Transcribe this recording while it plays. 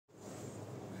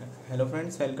Hello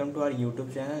friends, welcome to our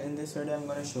YouTube channel. In this video I'm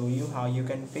going to show you how you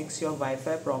can fix your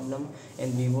Wi-Fi problem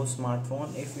in Vivo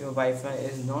smartphone. If your Wi-Fi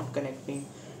is not connecting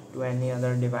to any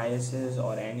other devices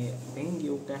or anything,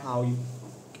 how you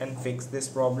can fix this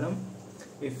problem.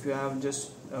 If you have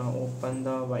just open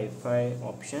the Wi-Fi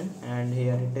option, and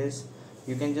here it is,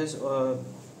 you can just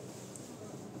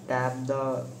tap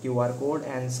the QR code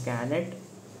and scan it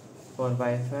for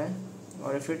Wi-Fi.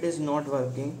 Or if it is not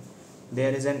working,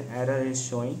 there is an error is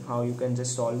showing, how you can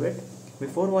just solve it.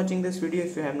 Before watching this video,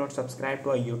 if you have not subscribed to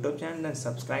our YouTube channel, then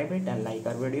subscribe it and like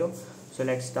our video. So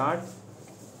let's start.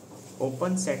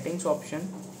 Open settings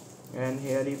option, and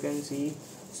here you can see,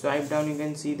 swipe down, you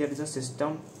can see there is a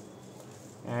system,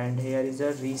 and here is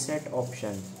a reset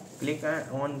option. Click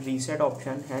on reset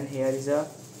option, and here is a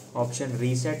option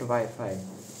reset Wi-Fi.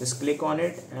 Just click on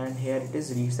it, and here it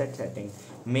is reset setting.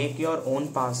 Make your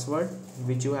own password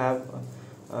which you have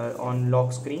on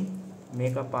lock screen.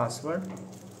 Make a password,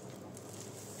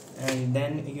 and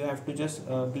then you have to just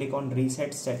click on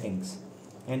reset settings,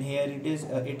 and here it is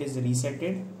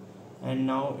resetted, and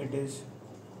now it is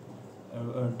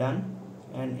done.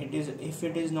 And if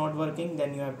it is not working,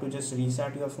 then you have to just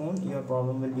reset your phone. Your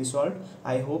problem will be solved.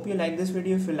 I hope you like this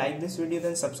video. If you like this video,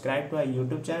 then subscribe to our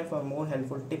YouTube channel for more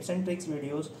helpful tips and tricks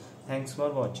videos. Thanks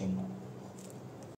for watching.